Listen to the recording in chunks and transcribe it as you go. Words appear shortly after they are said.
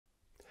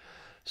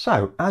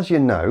So, as you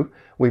know,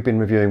 we've been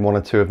reviewing one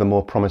or two of the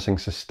more promising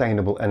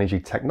sustainable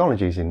energy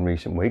technologies in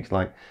recent weeks,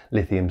 like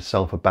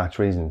lithium-sulfur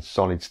batteries and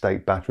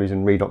solid-state batteries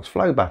and redox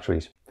flow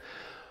batteries.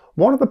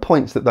 One of the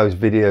points that those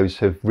videos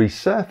have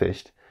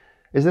resurfaced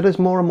is that as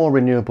more and more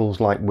renewables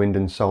like wind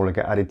and solar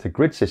get added to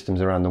grid systems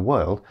around the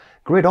world,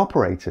 grid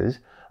operators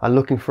are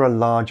looking for a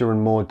larger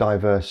and more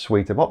diverse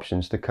suite of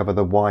options to cover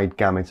the wide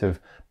gamut of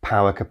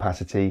power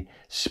capacity,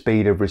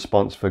 speed of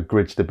response for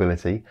grid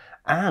stability,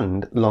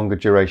 and longer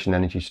duration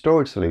energy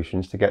storage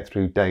solutions to get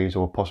through days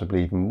or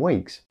possibly even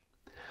weeks.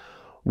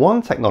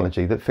 One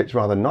technology that fits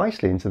rather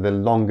nicely into the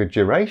longer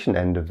duration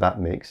end of that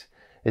mix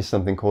is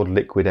something called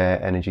liquid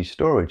air energy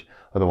storage,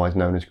 otherwise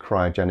known as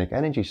cryogenic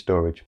energy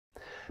storage.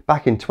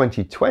 Back in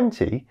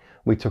 2020,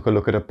 we took a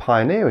look at a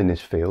pioneer in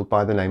this field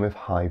by the name of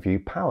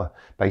Highview Power,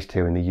 based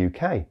here in the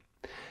UK.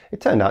 It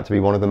turned out to be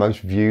one of the most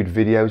viewed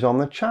videos on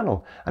the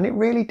channel, and it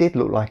really did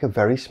look like a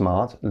very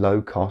smart,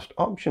 low-cost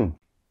option.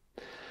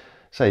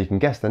 So you can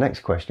guess the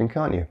next question,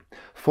 can't you?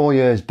 4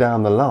 years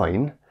down the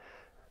line,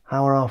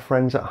 how are our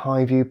friends at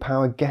Highview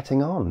Power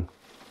getting on?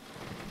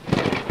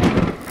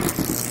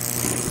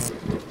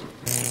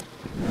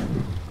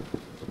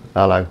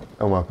 Hello,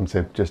 and welcome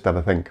to Just Have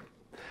a Think.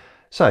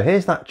 So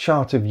here's that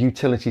chart of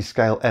utility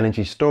scale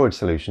energy storage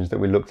solutions that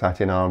we looked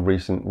at in our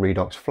recent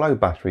redox flow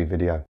battery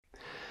video.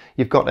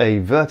 You've got a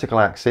vertical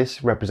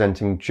axis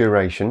representing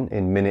duration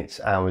in minutes,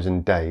 hours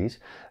and days,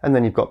 and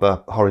then you've got the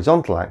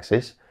horizontal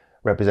axis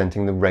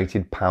representing the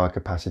rated power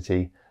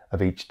capacity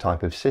of each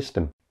type of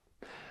system.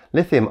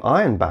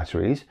 Lithium-ion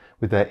batteries,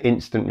 with their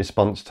instant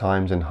response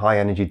times and high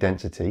energy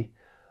density,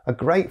 are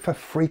great for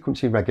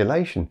frequency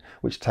regulation,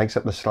 which takes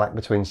up the slack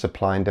between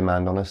supply and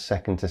demand on a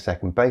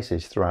second-to-second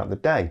basis throughout the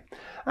day.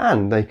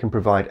 And they can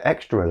provide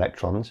extra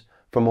electrons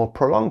for more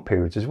prolonged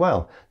periods as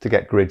well, to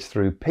get grids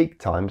through peak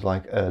times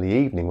like early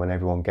evening when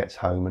everyone gets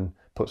home and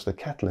puts the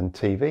kettle and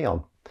TV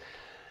on.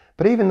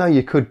 But even though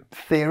you could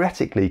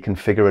theoretically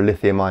configure a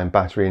lithium-ion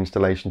battery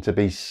installation to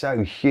be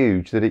so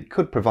huge that it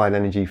could provide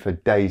energy for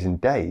days and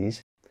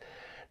days,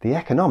 the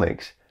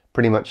economics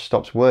pretty much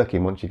stops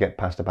working once you get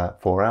past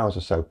about 4 hours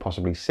or so,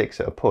 possibly 6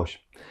 at a push.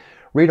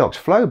 Redox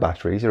flow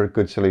batteries are a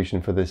good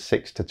solution for the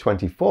 6 to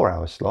 24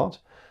 hour slot,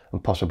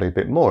 and possibly a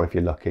bit more if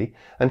you're lucky,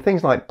 and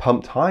things like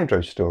pumped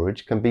hydro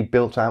storage can be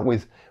built out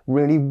with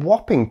really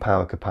whopping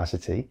power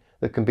capacity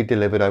that can be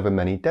delivered over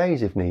many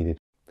days if needed.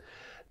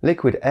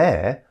 Liquid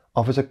air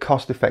offers a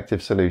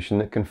cost-effective solution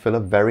that can fill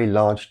a very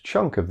large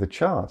chunk of the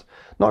chart,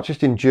 not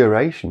just in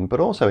duration but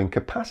also in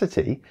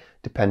capacity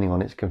depending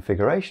on its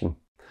configuration.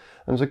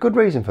 And there's a good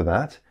reason for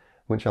that,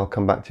 which I'll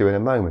come back to in a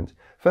moment.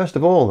 First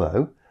of all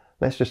though,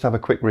 let's just have a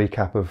quick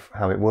recap of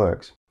how it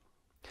works.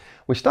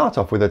 We start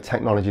off with a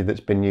technology that's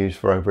been used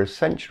for over a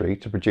century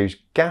to produce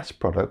gas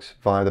products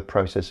via the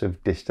process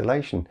of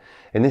distillation.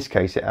 In this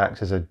case, it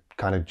acts as a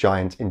kind of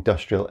giant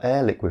industrial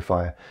air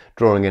liquefier,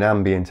 drawing in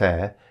ambient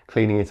air,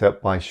 cleaning it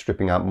up by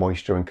stripping out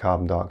moisture and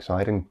carbon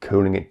dioxide and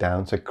cooling it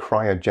down to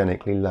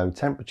cryogenically low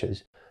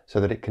temperatures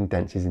so that it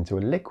condenses into a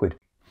liquid.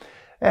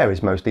 Air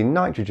is mostly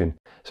nitrogen,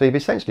 so you've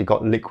essentially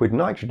got liquid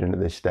nitrogen at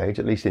this stage,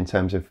 at least in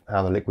terms of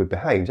how the liquid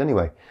behaves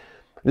anyway.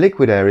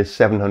 Liquid air is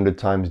 700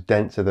 times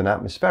denser than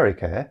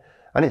atmospheric air,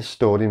 and it's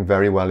stored in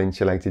very well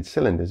insulated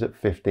cylinders at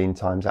 15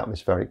 times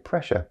atmospheric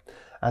pressure.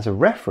 As a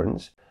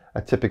reference,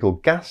 a typical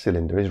gas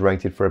cylinder is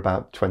rated for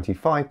about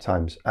 25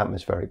 times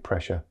atmospheric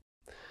pressure.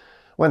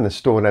 When the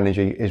stored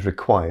energy is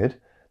required,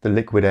 the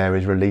liquid air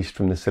is released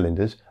from the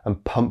cylinders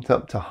and pumped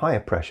up to higher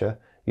pressure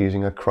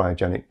using a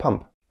cryogenic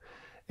pump.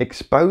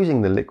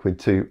 Exposing the liquid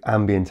to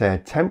ambient air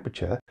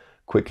temperature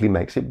quickly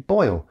makes it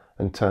boil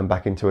and turn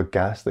back into a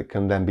gas that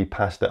can then be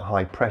passed at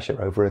high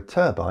pressure over a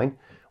turbine,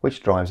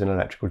 which drives an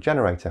electrical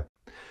generator.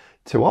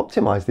 To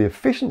optimize the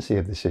efficiency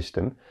of the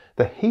system,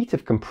 the heat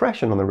of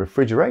compression on the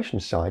refrigeration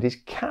side is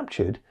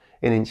captured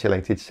in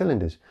insulated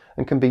cylinders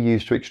and can be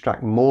used to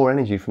extract more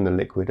energy from the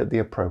liquid at the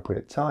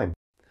appropriate time.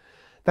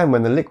 Then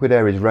when the liquid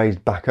air is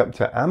raised back up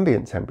to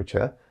ambient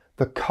temperature,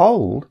 the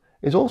cold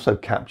is also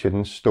captured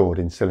and stored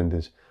in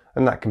cylinders,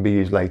 and that can be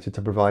used later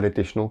to provide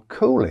additional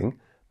cooling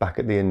back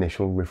at the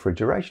initial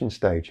refrigeration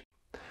stage.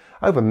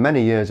 Over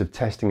many years of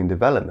testing and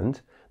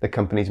development, the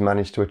company's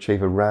managed to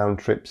achieve a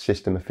round-trip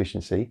system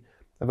efficiency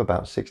of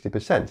about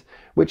 60%,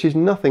 which is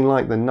nothing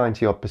like the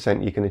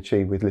 90% you can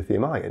achieve with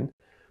lithium-ion,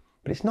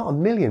 but it's not a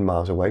million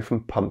miles away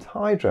from pumped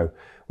hydro,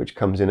 which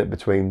comes in at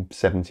between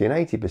 70 and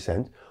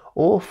 80%,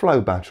 or flow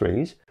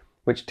batteries,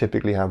 which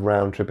typically have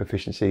round-trip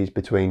efficiencies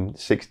between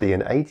 60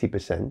 and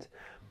 80%,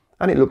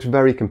 and it looks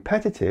very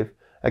competitive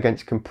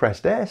against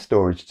compressed air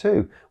storage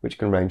too, which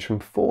can range from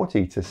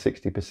 40 to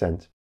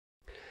 60%.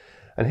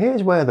 And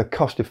here's where the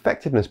cost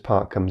effectiveness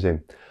part comes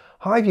in.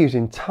 Highview's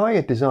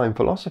entire design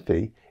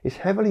philosophy is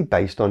heavily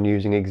based on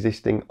using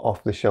existing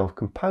off-the-shelf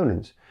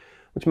components,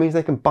 which means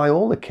they can buy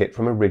all the kit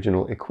from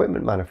original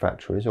equipment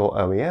manufacturers or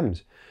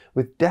OEMs,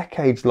 with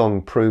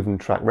decades-long proven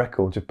track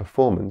records of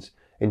performance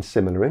in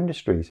similar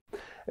industries.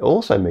 It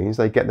also means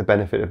they get the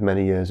benefit of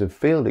many years of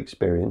field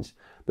experience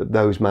that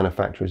those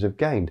manufacturers have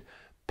gained,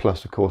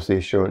 plus of course the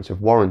assurance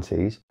of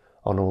warranties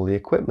on all the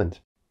equipment.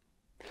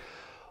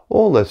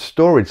 All the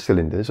storage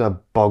cylinders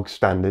are bog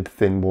standard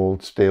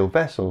thin-walled steel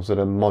vessels that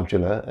are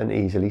modular and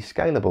easily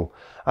scalable,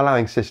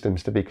 allowing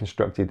systems to be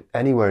constructed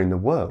anywhere in the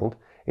world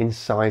in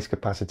size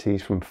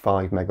capacities from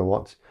 5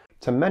 megawatts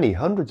to many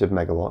hundreds of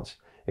megawatts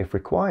if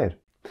required.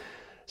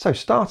 So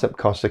startup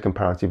costs are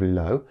comparatively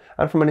low,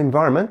 and from an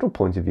environmental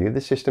point of view,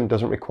 the system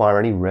doesn't require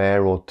any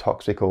rare or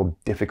toxic or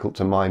difficult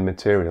to mine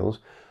materials,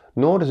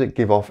 nor does it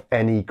give off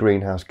any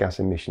greenhouse gas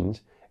emissions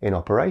in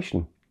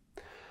operation.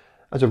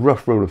 As a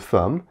rough rule of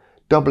thumb,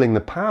 doubling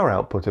the power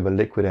output of a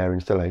liquid air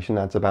installation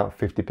adds about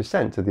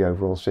 50% to the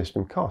overall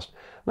system cost.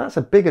 That's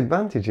a big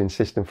advantage in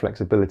system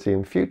flexibility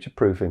and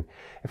future-proofing.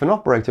 If an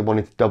operator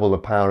wanted to double the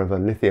power of a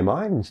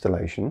lithium-ion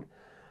installation,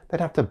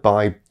 they'd have to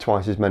buy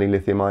twice as many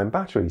lithium-ion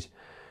batteries,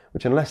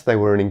 which, unless they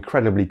were an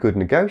incredibly good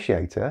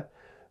negotiator,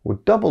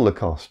 would double the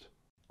cost.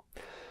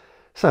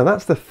 So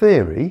that's the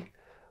theory.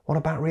 What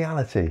about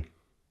reality?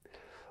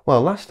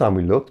 Well, last time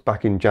we looked,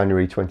 back in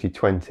January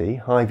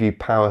 2020, Highview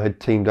Power had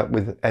teamed up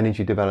with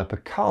energy developer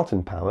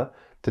Carlton Power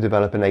to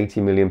develop an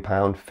 £80 million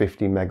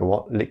 50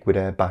 megawatt liquid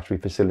air battery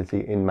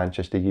facility in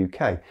Manchester,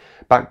 UK,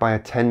 backed by a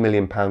 £10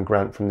 million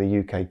grant from the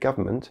UK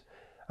government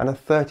and a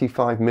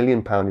 £35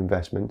 million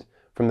investment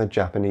from the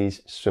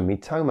Japanese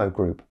Sumitomo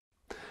Group.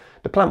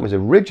 The plant was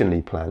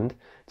originally planned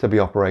to be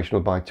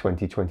operational by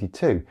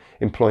 2022,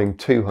 employing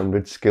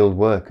 200 skilled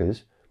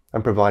workers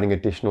and providing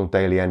additional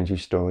daily energy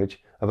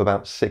storage of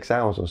about 6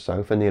 hours or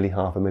so for nearly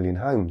 500,000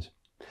 homes.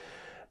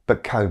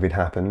 But COVID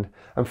happened,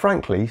 and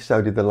frankly, so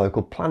did the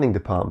local planning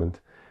department,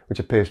 which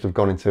appears to have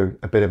gone into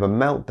a bit of a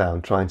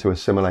meltdown trying to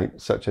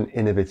assimilate such an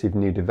innovative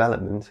new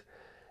development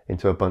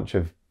into a bunch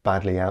of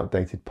badly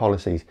outdated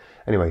policies.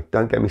 Anyway,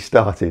 don't get me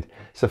started.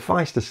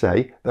 Suffice to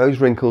say, those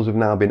wrinkles have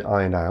now been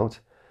ironed out,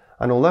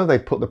 and although they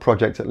put the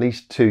project at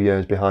least 2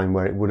 years behind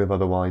where it would have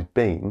otherwise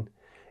been,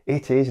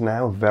 it is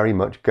now very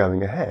much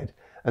going ahead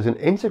as an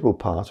integral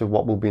part of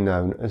what will be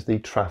known as the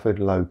Trafford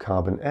Low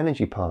Carbon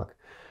Energy Park.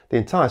 The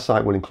entire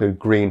site will include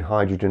green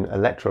hydrogen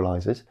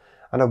electrolyzers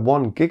and a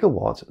 1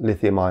 gigawatt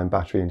lithium-ion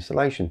battery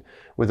installation,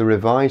 with a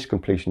revised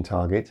completion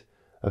target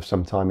of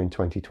sometime in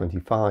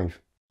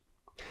 2025.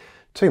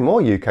 2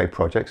 more UK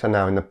projects are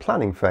now in the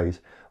planning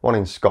phase, one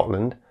in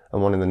Scotland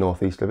and one in the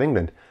northeast of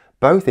England.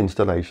 Both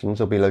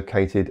installations will be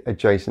located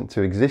adjacent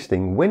to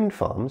existing wind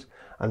farms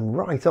and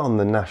right on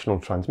the national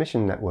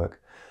transmission network.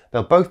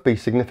 They'll both be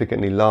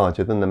significantly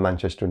larger than the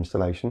Manchester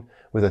installation,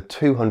 with a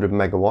 200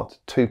 megawatt,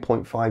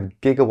 2.5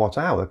 gigawatt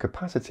hour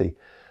capacity,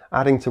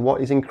 adding to what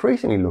is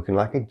increasingly looking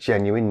like a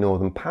genuine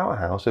northern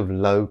powerhouse of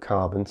low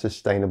carbon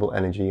sustainable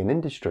energy and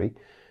industry,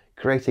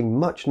 creating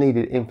much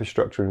needed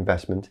infrastructure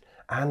investment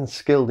and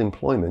skilled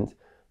employment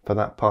for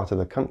that part of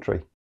the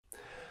country.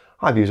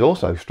 Highview's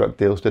also struck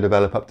deals to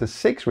develop up to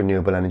 6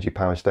 renewable energy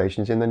power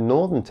stations in the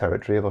Northern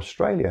Territory of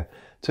Australia,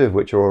 2 of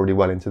which are already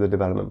well into the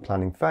development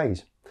planning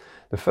phase.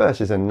 The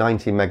first is a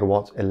 90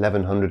 megawatt,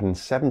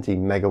 1170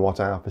 megawatt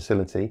hour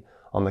facility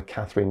on the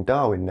Catherine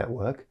Darwin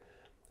network,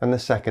 and the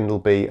second will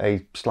be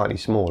a slightly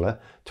smaller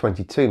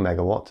 22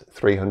 megawatt,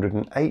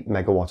 308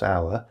 megawatt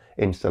hour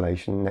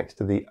installation next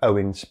to the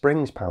Owen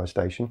Springs power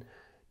station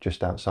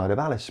just outside of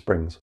Alice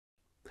Springs.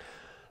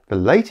 The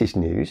latest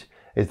news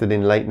is that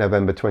in late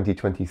November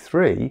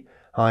 2023,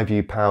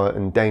 Highview Power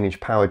and Danish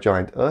power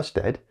giant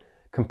Ørsted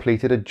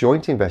completed a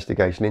joint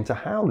investigation into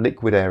how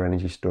liquid air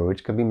energy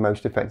storage can be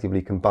most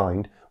effectively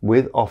combined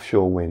with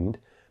offshore wind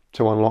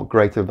to unlock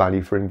greater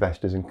value for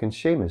investors and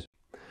consumers.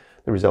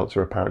 The results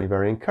are apparently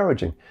very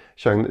encouraging,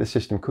 showing that the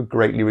system could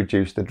greatly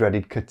reduce the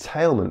dreaded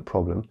curtailment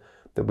problem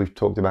that we've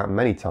talked about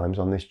many times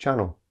on this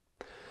channel.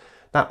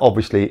 That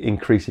obviously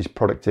increases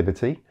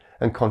productivity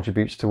and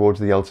contributes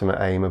towards the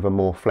ultimate aim of a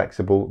more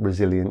flexible,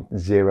 resilient,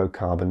 zero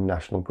carbon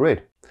national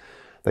grid.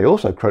 They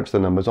also crunched the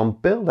numbers on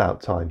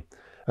build-out time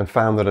and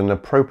found that an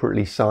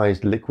appropriately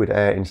sized liquid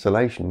air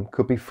installation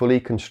could be fully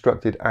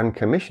constructed and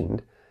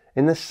commissioned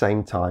in the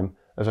same time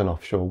as an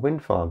offshore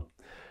wind farm,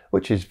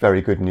 which is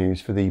very good news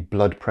for the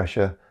blood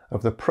pressure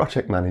of the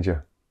project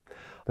manager.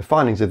 The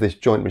findings of this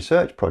joint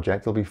research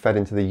project will be fed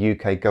into the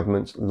UK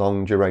government's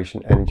long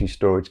duration energy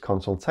storage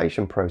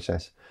consultation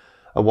process,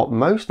 and what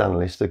most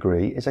analysts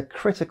agree is a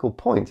critical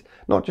point,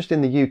 not just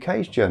in the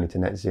UK's journey to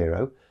net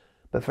zero,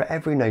 but for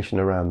every nation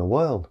around the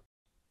world.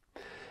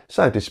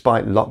 So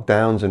despite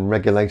lockdowns and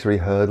regulatory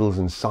hurdles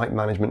and site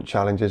management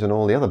challenges and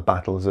all the other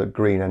battles that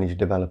green energy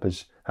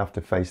developers have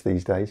to face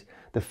these days,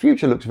 the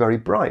future looks very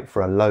bright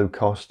for a low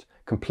cost,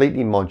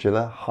 completely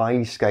modular,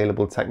 highly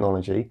scalable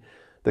technology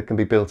that can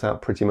be built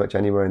out pretty much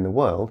anywhere in the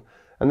world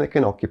and that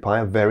can occupy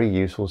a very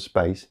useful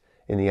space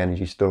in the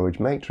energy storage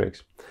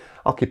matrix.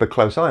 I'll keep a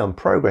close eye on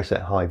progress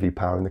at Highview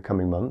Power in the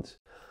coming months,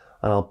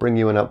 and I'll bring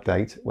you an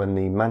update when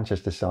the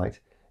Manchester site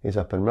is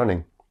up and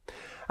running.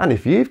 And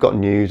if you've got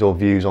news or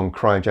views on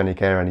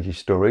cryogenic air energy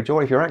storage,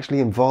 or if you're actually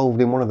involved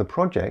in one of the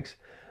projects,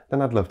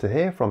 then I'd love to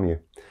hear from you.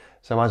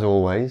 So as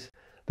always,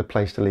 the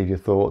place to leave your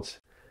thoughts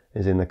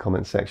is in the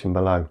comments section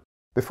below.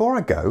 Before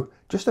I go,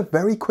 just a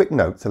very quick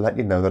note to let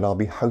you know that I'll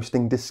be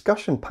hosting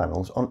discussion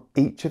panels on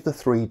each of the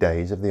 3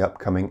 days of the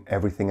upcoming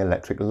Everything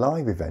Electric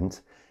Live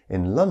event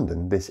in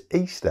London this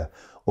Easter,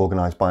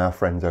 organised by our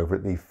friends over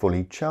at the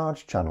Fully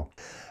Charged channel.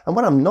 And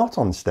when I'm not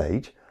on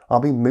stage, I'll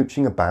be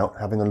mooching about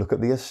having a look at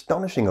the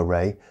astonishing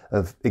array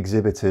of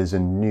exhibitors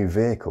and new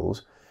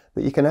vehicles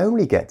that you can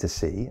only get to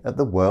see at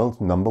the world's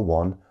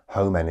 #1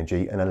 home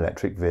energy and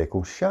electric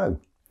vehicle show.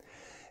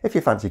 If you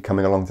fancy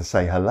coming along to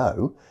say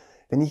hello,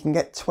 then you can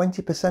get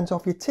 20%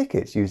 off your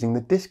tickets using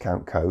the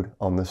discount code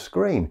on the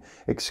screen,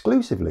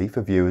 exclusively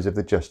for viewers of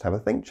the Just Have a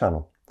Think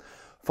channel.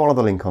 Follow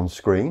the link on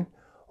screen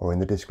or in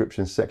the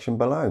description section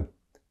below.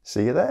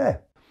 See you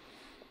there.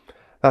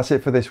 That's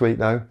it for this week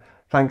though.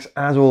 Thanks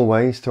as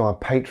always to our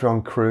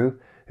Patreon crew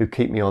who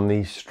keep me on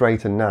the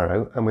straight and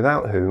narrow, and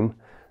without whom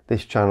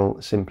this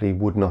channel simply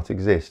would not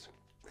exist.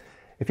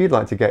 If you'd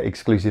like to get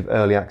exclusive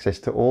early access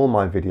to all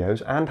my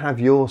videos and have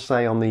your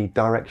say on the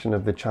direction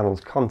of the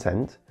channel's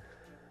content,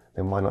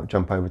 then why not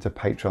jump over to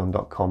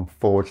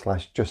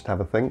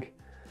patreon.com/justhaveathink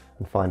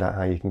and find out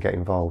how you can get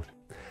involved.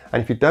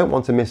 And if you don't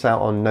want to miss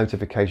out on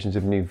notifications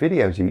of new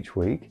videos each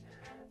week,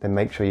 then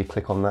make sure you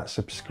click on that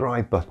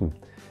subscribe button,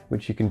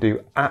 which you can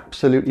do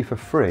absolutely for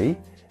free,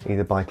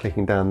 either by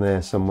clicking down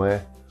there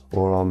somewhere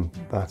or on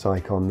that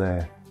icon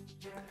there.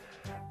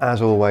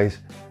 As always,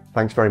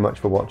 thanks very much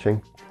for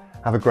watching.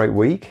 Have a great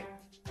week,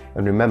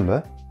 and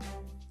remember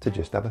to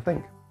just have a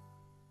think.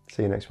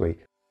 See you next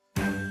week.